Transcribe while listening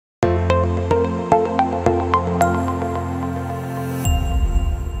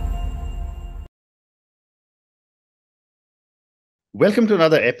Welcome to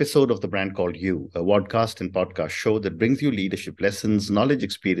another episode of The Brand Called You, a podcast and podcast show that brings you leadership lessons, knowledge,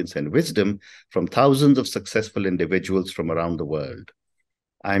 experience, and wisdom from thousands of successful individuals from around the world.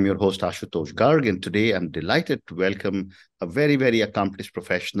 I'm your host, Ashutosh Garg, and today I'm delighted to welcome a very, very accomplished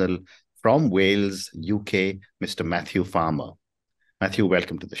professional from Wales, UK, Mr. Matthew Farmer. Matthew,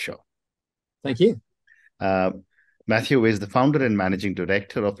 welcome to the show. Thank you. Matthew is the founder and managing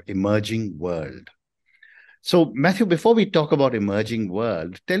director of Emerging World. So, Matthew, before we talk about Emerging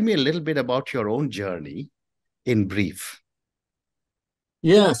World, tell me a little bit about your own journey in brief.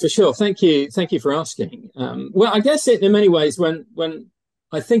 Yeah, for sure. Thank you. Thank you for asking. Well, I guess in many ways, when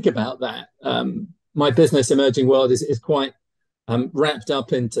I think about that, my business, Emerging World, is quite wrapped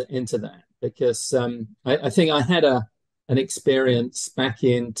up into that because I think I had an experience back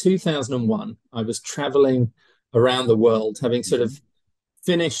in 2001. I was traveling around the world, having sort of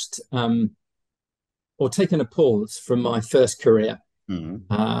finished or taken a pause from my first career before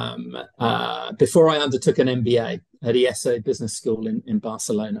I undertook an MBA at ESA Business School in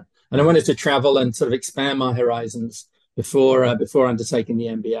Barcelona. And I wanted to travel and sort of expand my horizons before undertaking the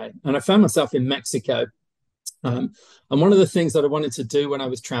MBA. And I found myself in Mexico. And one of the things that I wanted to do when I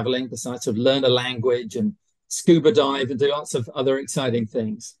was traveling, besides sort of learn a language and scuba dive and do lots of other exciting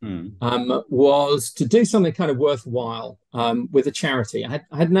things, was to do something kind of worthwhile with a charity. I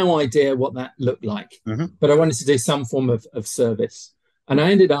had no idea what that looked like, but I wanted to do some form of service. And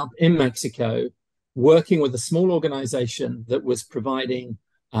I ended up in Mexico working with a small organization that was providing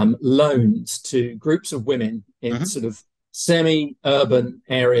loans to groups of women in sort of semi-urban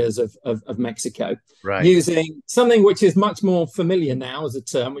areas of Mexico, Right. using something which is much more familiar now as a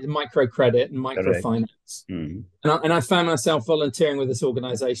term, which is microcredit and microfinance. And I found myself volunteering with this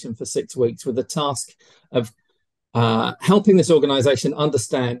organization for 6 weeks with the task of helping this organization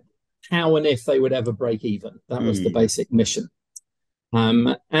understand how and if they would ever break even. That was the basic mission.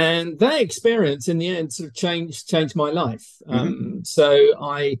 And that experience in the end sort of changed my life. So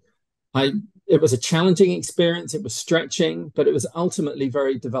it was a challenging experience. It was stretching, but it was ultimately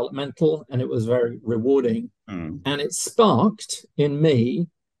very developmental and it was very rewarding. And it sparked in me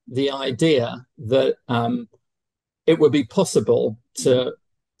the idea that it would be possible to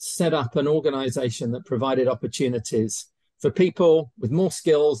set up an organization that provided opportunities for people with more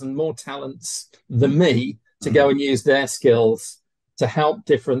skills and more talents than me to go and use their skills to help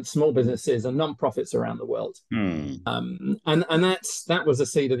different small businesses and non-profits around the world. And that was the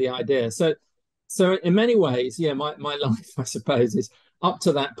seed of the idea. So in many ways, yeah, my life, I suppose, is up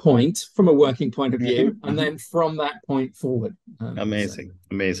to that point from a working point of view, and then from that point forward. Amazing.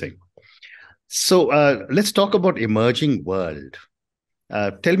 So let's talk about Emerging World.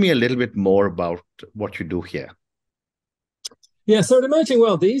 Tell me a little bit more about what you do here. Yeah, so at Emerging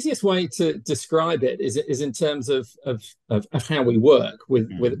World, the easiest way to describe it is in terms of how we work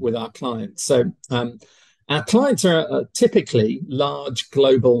with our clients. So our clients are typically large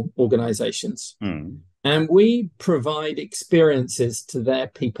global organizations, and we provide experiences to their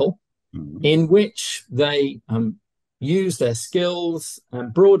people in which they use their skills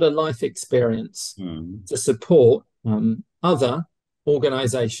and broader life experience to support other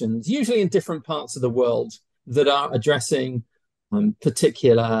organizations, usually in different parts of the world, that are addressing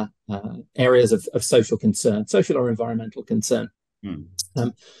particular areas of social concern, social or environmental concern.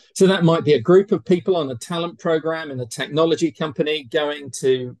 So that might be a group of people on a talent program in a technology company going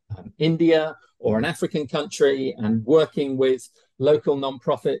to India or an African country and working with local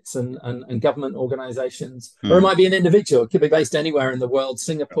nonprofits and government organizations. Or it might be an individual. It could be based anywhere in the world.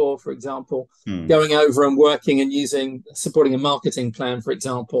 Singapore, for example, going over and working and supporting a marketing plan, for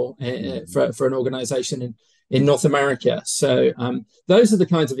example, for an organization in North America. So those are the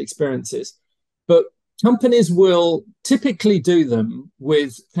kinds of experiences. But companies will typically do them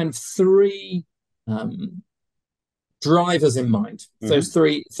with kind of three drivers in mind. Those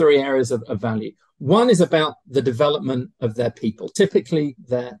three areas of value. One is about the development of their people, typically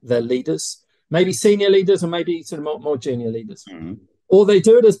their leaders, maybe senior leaders or maybe sort of more junior leaders. Or they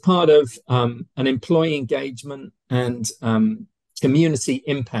do it as part of an employee engagement and community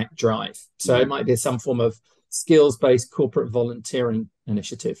impact drive. So it might be some form of skills-based corporate volunteering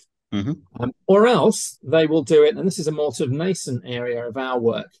initiative. Or else they will do it, and this is a more sort of nascent area of our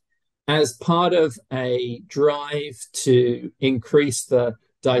work, as part of a drive to increase the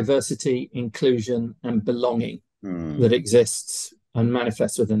diversity, inclusion, and belonging that exists and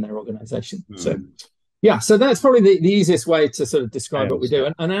manifests within their organization. So that's probably the easiest way to sort of describe what we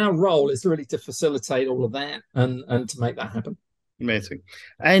do. And our role is really to facilitate all of that and to make that happen. Amazing.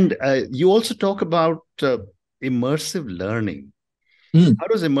 And you also talk about immersive learning. How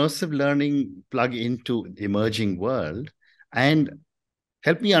does immersive learning plug into Emerging World? And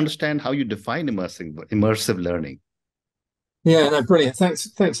Help me understand how you define immersive learning. Yeah, no, brilliant. Thanks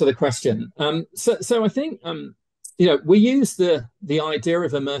for the question. So I think we use the idea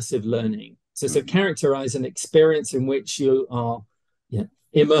of immersive learning to sort of characterize an experience in which you are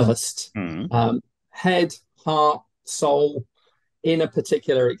immersed, head, heart, soul, in a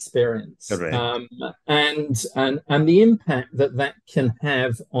particular experience, and the impact that can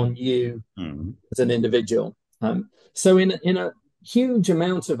have on you as an individual. So in a huge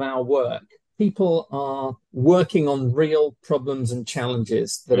amount of our work, people are working on real problems and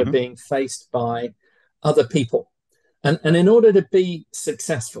challenges that are being faced by other people. And in order to be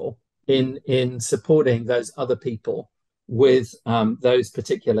successful in supporting those other people with those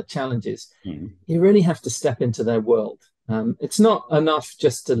particular challenges, you really have to step into their world. It's not enough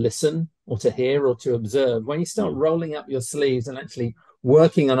just to listen or to hear or to observe. When you start rolling up your sleeves and actually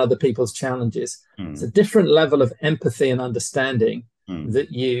working on other people's challenges, it's a different level of empathy and understanding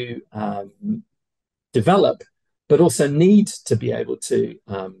that you develop, but also need to be able to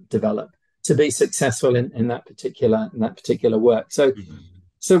develop to be successful in that particular work.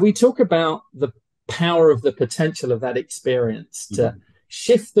 So we talk about the power of the potential of that experience to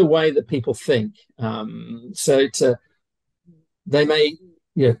shift the way that people think. They may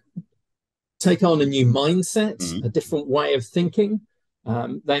take on a new mindset, a different way of thinking.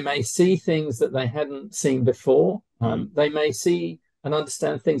 They may see things that they hadn't seen before. They may see and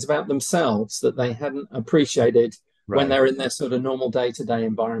understand things about themselves that they hadn't appreciated when they're in their sort of normal day-to-day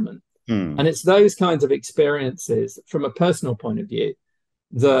environment. And it's those kinds of experiences from a personal point of view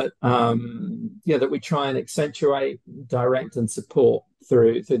that that we try and accentuate, direct, and support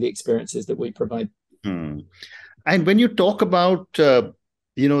through the experiences that we provide. And when you talk about the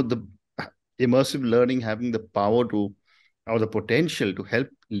immersive learning having the power to, or the potential to help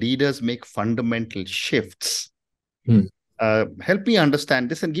leaders make fundamental shifts, help me understand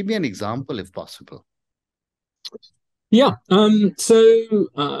this and give me an example if possible. Yeah. So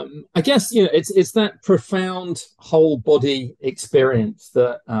I guess it's that profound whole body experience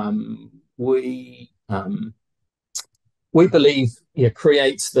that we believe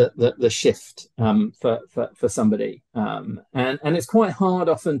creates the shift for somebody, and it's quite hard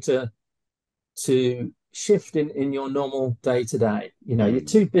often to shift in your normal day-to-day. You're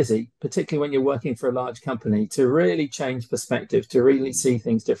too busy, particularly when you're working for a large company, to really change perspective, to really see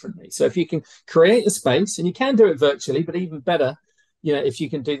things differently. So if you can create a space, and you can do it virtually, but even better, if you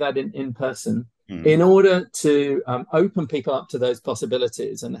can do that in person, in order to open people up to those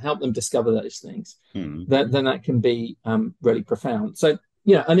possibilities and help them discover those things, then that can be really profound. So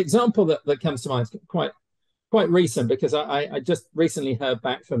an example that comes to mind is quite recent, because I just recently heard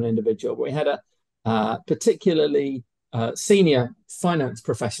back from an individual. We had a particularly senior finance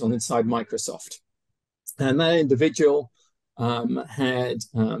professional inside Microsoft, and that individual had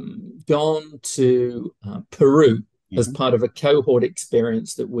gone to Peru as part of a cohort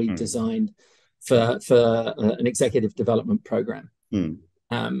experience that we designed for an executive development program.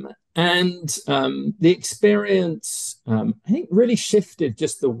 And the experience, I think, really shifted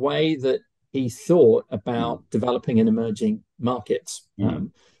just the way that he thought about developing in emerging markets.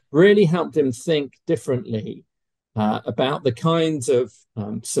 Really helped him think differently about the kinds of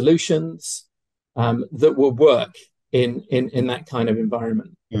solutions that will work in that kind of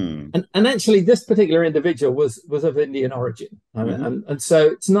environment. And actually, this particular individual was of Indian origin, and so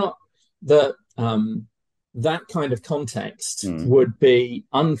it's not that that kind of context would be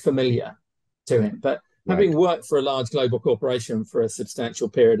unfamiliar to him, but having worked for a large global corporation for a substantial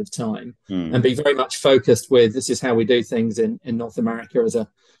period of time and be very much focused with, this is how we do things in North America as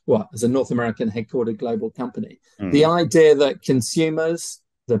a North American headquartered global company. The idea that consumers,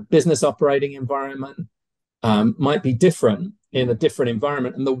 the business operating environment, might be different in a different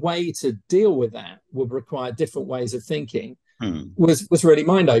environment, and the way to deal with that would require different ways of thinking, was really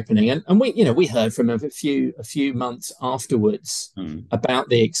mind-opening. And we heard from him a few months afterwards about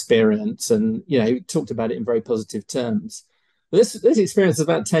the experience, and he talked about it in very positive terms. This experience was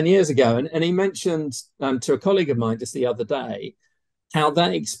about 10 years ago, and he mentioned to a colleague of mine just the other day how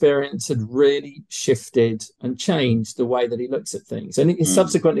that experience had really shifted and changed the way that he looks at things. And he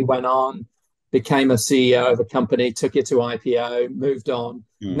subsequently went on, became a CEO of a company, took it to IPO, moved on,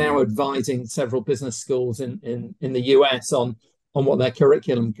 now advising several business schools in the US on what their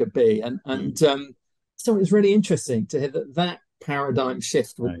curriculum could be. And so it was really interesting to hear that paradigm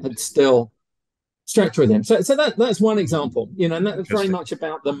shift had still stretched with him. So that's one example, and that's very much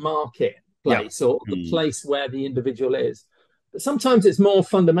about the marketplace or the place where the individual is. But sometimes it's more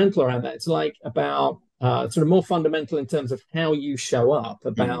fundamental around that. It's like about sort of more fundamental in terms of how you show up,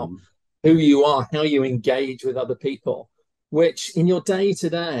 about who you are, how you engage with other people. which in your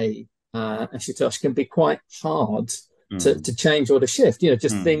day-to-day, Ashutosh, can be quite hard to change or to shift.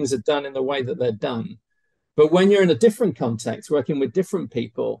 Just things are done in the way that they're done. But when you're in a different context, working with different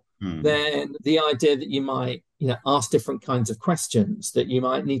people, then the idea that you might, ask different kinds of questions, that you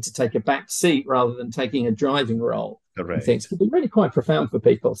might need to take a back seat rather than taking a driving role, and things can be really quite profound for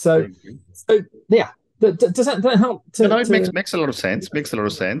people. So yeah. Does that help? It makes a lot of sense. Makes a lot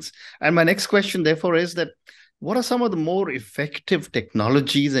of sense. And my next question, therefore, is that what are some of the more effective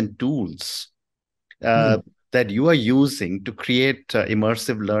technologies and tools that you are using to create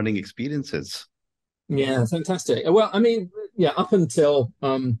immersive learning experiences? Yeah, fantastic. Well, I mean, up until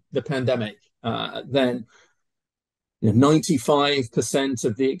the pandemic, then 95%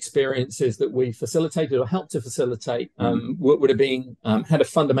 of the experiences that we facilitated or helped to facilitate would have been had a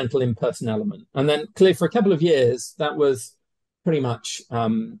fundamental in-person element. And then clearly for a couple of years, that was pretty much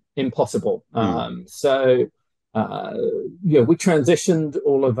impossible. So we transitioned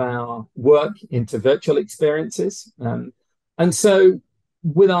all of our work into virtual experiences. And so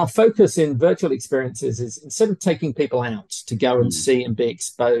with our focus in virtual experiences is instead of taking people out to go and see and be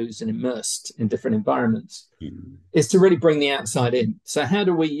exposed and immersed in different environments, is to really bring the outside in. So how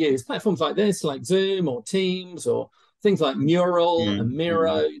do we use platforms like this, like Zoom or Teams or things like Mural and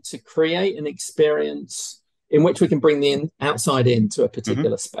Miro to create an experience in which we can bring the outside into a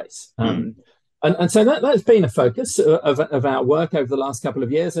particular space? And so that's been a focus of our work over the last couple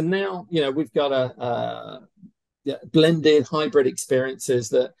of years. And now, we've got a blended hybrid experiences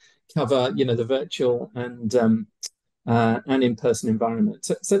that cover the virtual and in-person environment.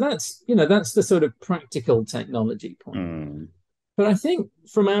 So that's that's the sort of practical technology point. But I think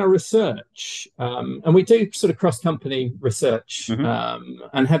from our research, and we do sort of cross-company research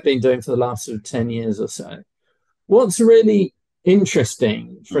and have been doing for the last sort of 10 years or so, what's really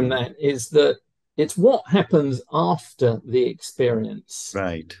interesting from that is that it's what happens after the experience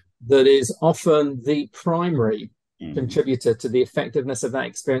that is often the primary contributor to the effectiveness of that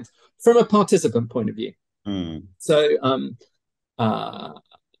experience from a participant point of view. So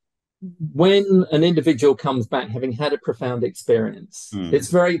when an individual comes back having had a profound experience, it's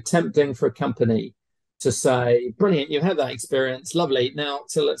very tempting for a company to say, brilliant, you had that experience, lovely, now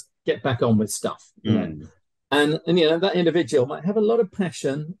so let's get back on with stuff. And that individual might have a lot of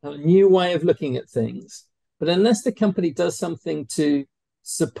passion, a new way of looking at things, but unless the company does something to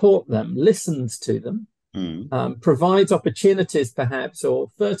support them, listens to them, provides opportunities perhaps, or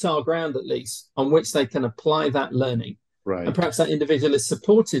fertile ground at least, on which they can apply that learning. And perhaps that individual is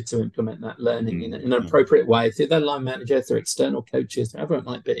supported to implement that learning in an appropriate way through their line manager, through external coaches, whoever it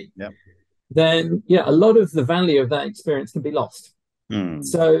might be. Then, a lot of the value of that experience can be lost.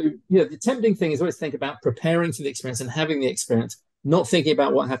 So, the tempting thing is always think about preparing for the experience and having the experience, not thinking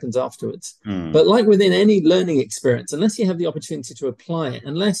about what happens afterwards. But like within any learning experience, unless you have the opportunity to apply it,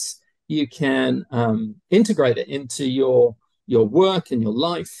 unless you can integrate it into your work and your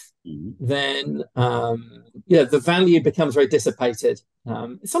life, then the value becomes very dissipated.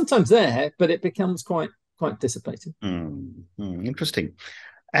 It's sometimes there, but it becomes quite dissipated. Interesting.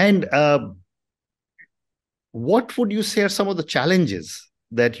 And what would you say are some of the challenges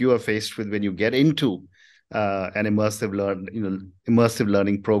that you are faced with when you get into an immersive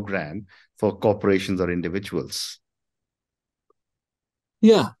learning program for corporations or individuals?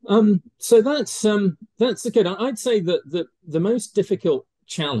 So that's good. I'd say that the most difficult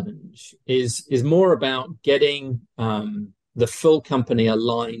challenge is more about getting the full company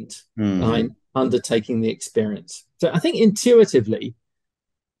aligned behind undertaking the experience. So I think intuitively,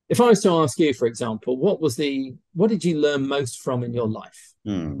 if I was to ask you, for example, what did you learn most from in your life?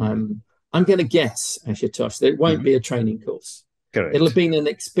 I'm going to guess, Ashutosh, that it won't be a training course. Correct. It'll have been an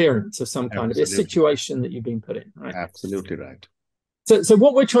experience of some kind, of a situation that you've been put in. Right? Absolutely right. So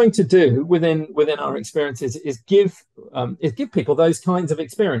what we're trying to do within our experiences is give people those kinds of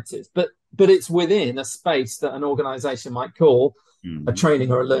experiences, but it's within a space that an organization might call a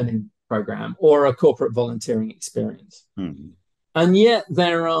training or a learning program or a corporate volunteering experience. And yet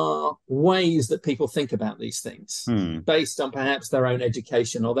there are ways that people think about these things based on perhaps their own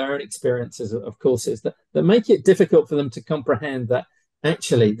education or their own experiences of courses that make it difficult for them to comprehend that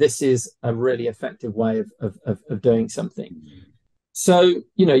actually this is a really effective way of doing something. So,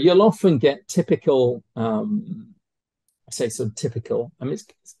 you'll often get typical, I say sort of typical, I mean,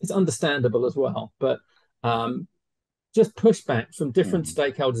 it's understandable as well, but just pushback from different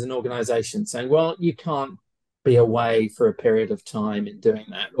stakeholders in organizations saying, well, you can't be away for a period of time in doing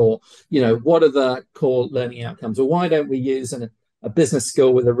that, or what are the core learning outcomes, or why don't we use a business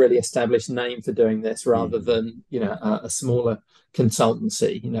school with a really established name for doing this rather than, you know, a smaller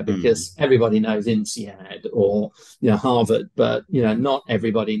consultancy, you know, because everybody knows INSEAD or, you know, Harvard, but, you know, not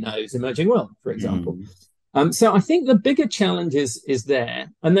everybody knows Emerging World, for example. So I think the bigger challenge is there.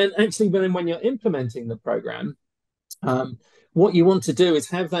 And then actually when you're implementing the program, what you want to do is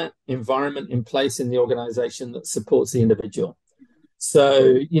have that environment in place in the organization that supports the individual.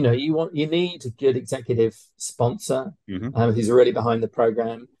 So, you know, you need a good executive sponsor who's really behind the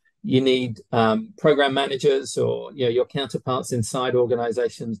program. You need program managers or, you know, your counterparts inside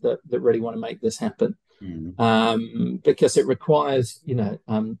organizations that really want to make this happen. Because it requires, you know,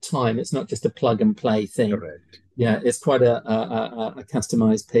 time. It's not just a plug and play thing. Correct. Yeah, it's quite a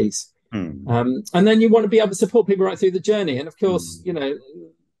customized piece. And then you want to be able to support people right through the journey. And of course, you know,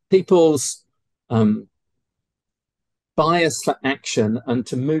 people's bias for action and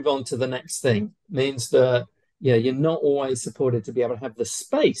to move on to the next thing means that, you know, you're not always supported to be able to have the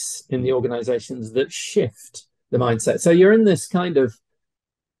space in the organizations that shift the mindset. So you're in this kind of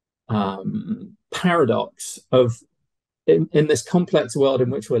paradox of in this complex world in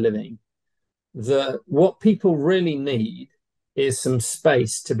which we're living, that what people really need is some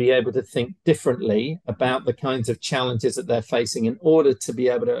space to be able to think differently about the kinds of challenges that they're facing in order to be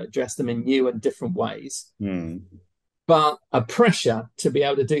able to address them in new and different ways. But a pressure to be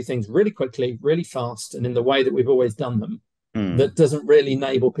able to do things really quickly, really fast, and in the way that we've always done them, that doesn't really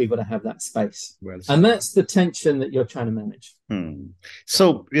enable people to have that space. And that's the tension that you're trying to manage.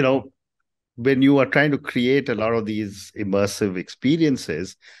 So, you know, when you are trying to create a lot of these immersive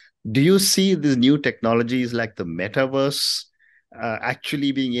experiences, do you see these new technologies like the Metaverse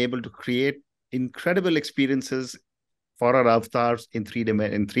actually being able to create incredible experiences for our avatars in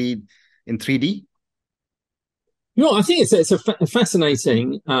 3D? You know, I think it's a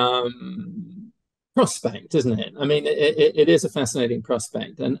fascinating prospect, isn't it? I mean, it is a fascinating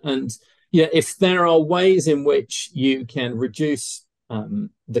prospect, and yeah, if there are ways in which you can reduce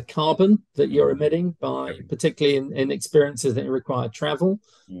the carbon that you're emitting by, particularly in experiences that require travel,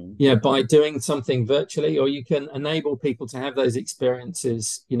 you know, by doing something virtually, or you can enable people to have those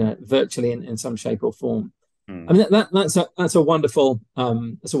experiences, you know, virtually in some shape or form. I mean, that's a wonderful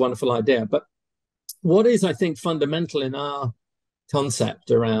idea. But what is, I think, fundamental in our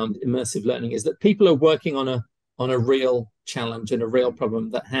concept around immersive learning is that people are working on a real challenge and a real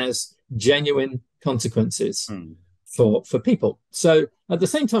problem that has genuine consequences for people. So at the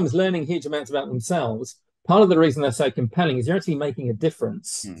same time as learning huge amounts about themselves, part of the reason they're so compelling is you're actually making a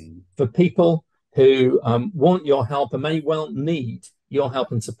difference for people who want your help and may well need your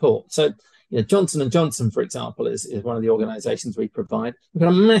help and support. So, you know, Johnson & Johnson, for example, is one of the organizations we provide. We've got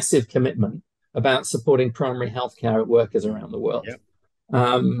a massive commitment about supporting primary healthcare workers around the world.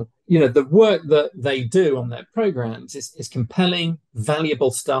 You know, the work that they do on their programs is compelling,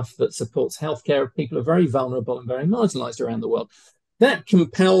 valuable stuff that supports healthcare of people who are very vulnerable and very marginalized around the world. That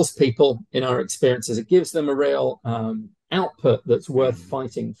compels people in our experiences. It gives them a real output that's worth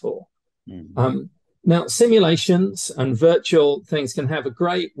fighting for. Now, simulations and virtual things can have a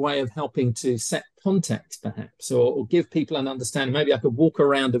great way of helping to set context, perhaps, or give people an understanding. Maybe I could walk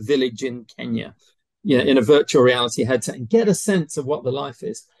around a village in Kenya, you know, in a virtual reality headset and get a sense of what the life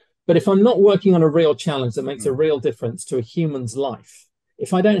is. But if I'm not working on a real challenge that makes a real difference to a human's life,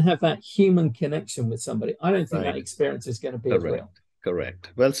 if I don't have that human connection with somebody, I don't think that experience is going to be as real.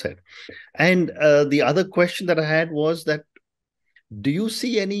 Correct. Well said. And the other question that I had was that, do you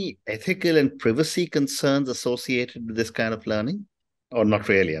see any ethical and privacy concerns associated with this kind of learning? Or not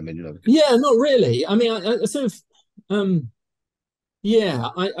really? I mean, you know. Yeah, not really. I mean, I sort of,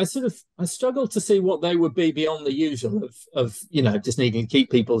 I struggle to see what they would be beyond the usual of you know, just needing to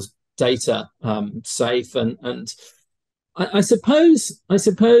keep people's data safe. And I suppose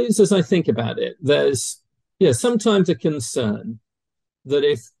as I think about it, there's, you know, sometimes a concern that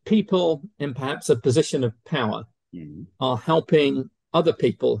if people in perhaps a position of power are helping other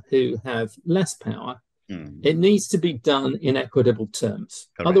people who have less power, it needs to be done in equitable terms.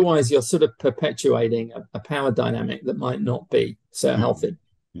 Correct. Otherwise, you're sort of perpetuating a power dynamic that might not be so healthy.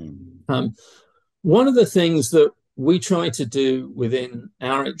 One of the things that we try to do within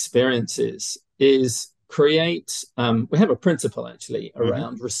our experiences is create, we have a principle actually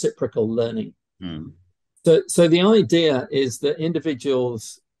around reciprocal learning. So the idea is that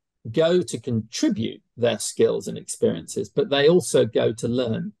individuals go to contribute their skills and experiences, but they also go to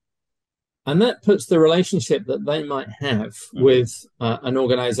learn. And that puts the relationship that they might have with an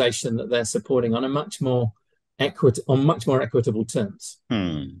organization that they're supporting on a much more equitable terms,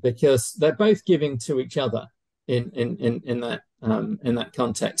 because they're both giving to each other in that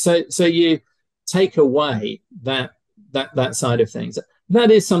context. So you take away that that side of things.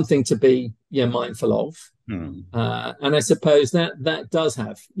 That is something to be mindful of. And I suppose that does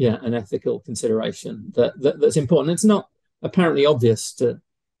have an ethical consideration that's important. It's not apparently obvious to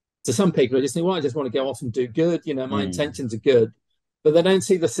some people who just think, well, I just want to go off and do good. My intentions are good, but they don't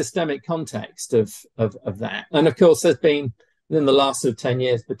see the systemic context of that. And of course, there's been in the last sort of 10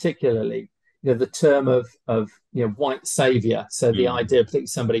 years, particularly, the term of white savior. So the idea, particularly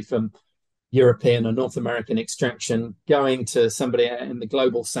somebody from European or North American extraction going to somebody in the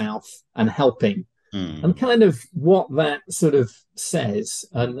global South and helping, and kind of what that sort of says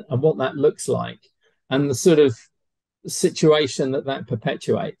and what that looks like, and the sort of situation that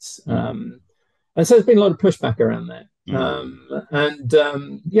perpetuates. And so there's been a lot of pushback around that.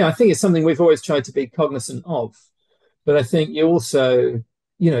 I think it's something we've always tried to be cognizant of. But I think you also,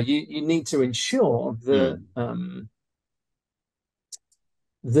 you need to ensure that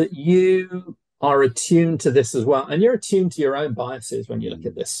that you are attuned to this as well, and you're attuned to your own biases when you look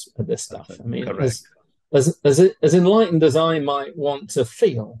at this stuff. I mean, as enlightened as I might want to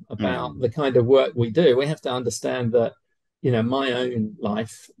feel about the kind of work we do, we have to understand that my own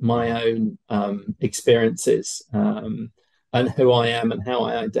life, my own experiences, and who I am and how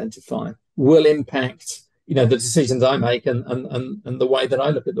I identify will impact the decisions I make and the way that I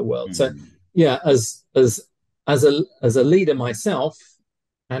look at the world. So as a leader myself,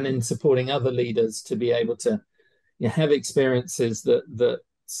 and in supporting other leaders to be able to have experiences that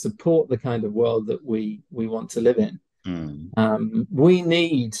support the kind of world that we want to live in, we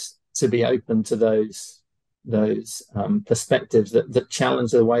need to be open to those perspectives that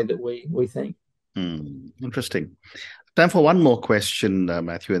challenge the way that we think. Interesting. Time for one more question,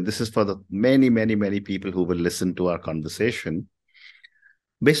 Matthew, and this is for the many, many, many people who will listen to our conversation.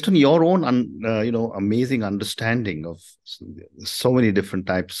 Based on your own, amazing understanding of so many different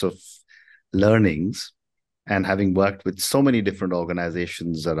types of learnings, and having worked with so many different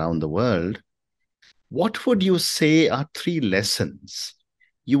organizations around the world, what would you say are 3 lessons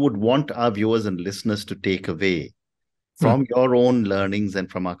you would want our viewers and listeners to take away from your own learnings and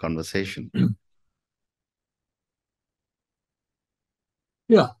from our conversation?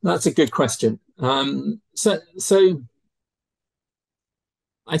 Yeah, that's a good question. So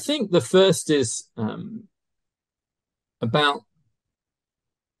I think the first is about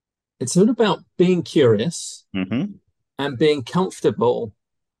being curious and being comfortable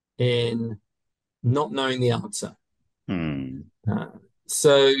in not knowing the answer.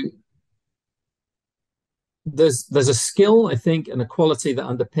 So there's a skill, I think, and a quality that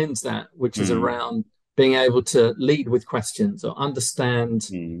underpins that, which is around being able to lead with questions or understand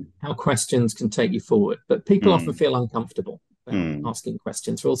how questions can take you forward. But people often feel uncomfortable about asking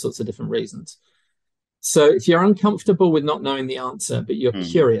questions for all sorts of different reasons. So if you're uncomfortable with not knowing the answer, but you're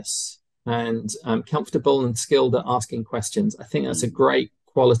curious and comfortable and skilled at asking questions, I think that's a great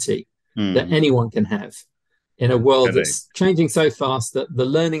quality that anyone can have in a world that's changing so fast that the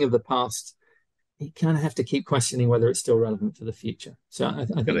learning of the past, you kind of have to keep questioning whether it's still relevant for the future. So I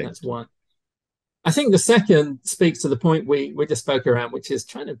think that's one. I think the second speaks to the point we just spoke around, which is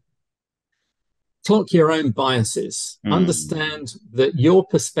trying to clock your own biases. Understand that your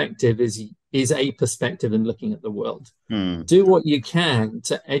perspective is a perspective in looking at the world. Do what you can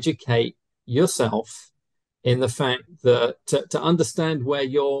to educate yourself in the fact that to understand where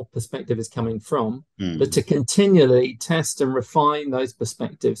your perspective is coming from, but to continually test and refine those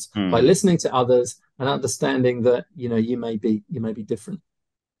perspectives by listening to others and understanding that you may be different.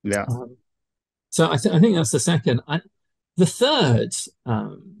 Yeah. So I think that's the second. The third,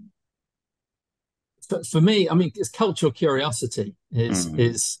 for me, I mean, it's cultural curiosity.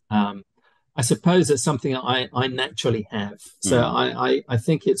 I suppose it's something that I naturally have. So I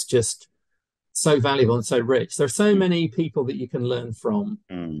think it's just so valuable and so rich. There are so many people that you can learn from.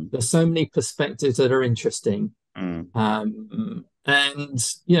 There's so many perspectives that are interesting. And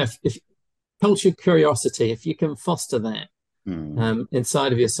if cultural curiosity, if you can foster that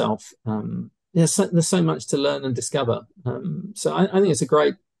inside of yourself, there's so much to learn and discover. So I think it's a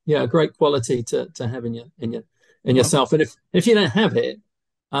great quality to have in yourself. And if you don't have it,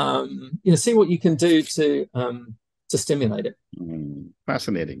 see what you can do to stimulate it.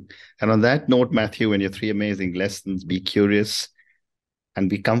 Fascinating. And on that note, Matthew, and your 3 amazing lessons: be curious and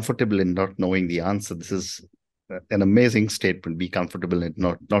be comfortable in not knowing the answer. This is an amazing statement. Be comfortable in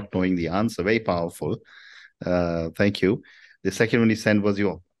not knowing the answer. Very powerful. Thank you. The second one you said was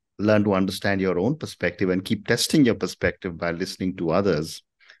you learn to understand your own perspective and keep testing your perspective by listening to others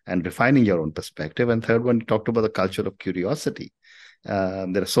and refining your own perspective. And third one, you talked about the culture of curiosity.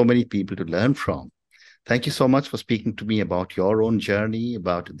 There are so many people to learn from. Thank you so much for speaking to me about your own journey,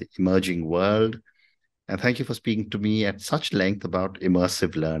 about the emerging world, And thank you for speaking to me at such length about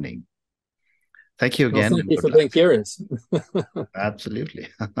immersive learning. Thank you again. Well, thank you for being curious. Absolutely.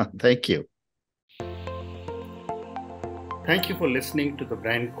 Thank you. Thank you for listening to the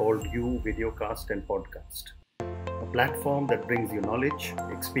Brand Called You videocast and podcast, a platform that brings you knowledge,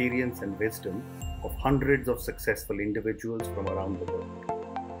 experience, and wisdom of hundreds of successful individuals from around the world.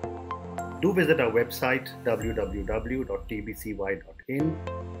 Do visit our website www.tbcy.in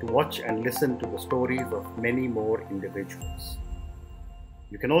to watch and listen to the stories of many more individuals.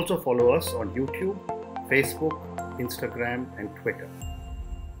 You can also follow us on YouTube, Facebook, Instagram, and Twitter.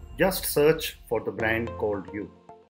 Just search for the Brand Called You.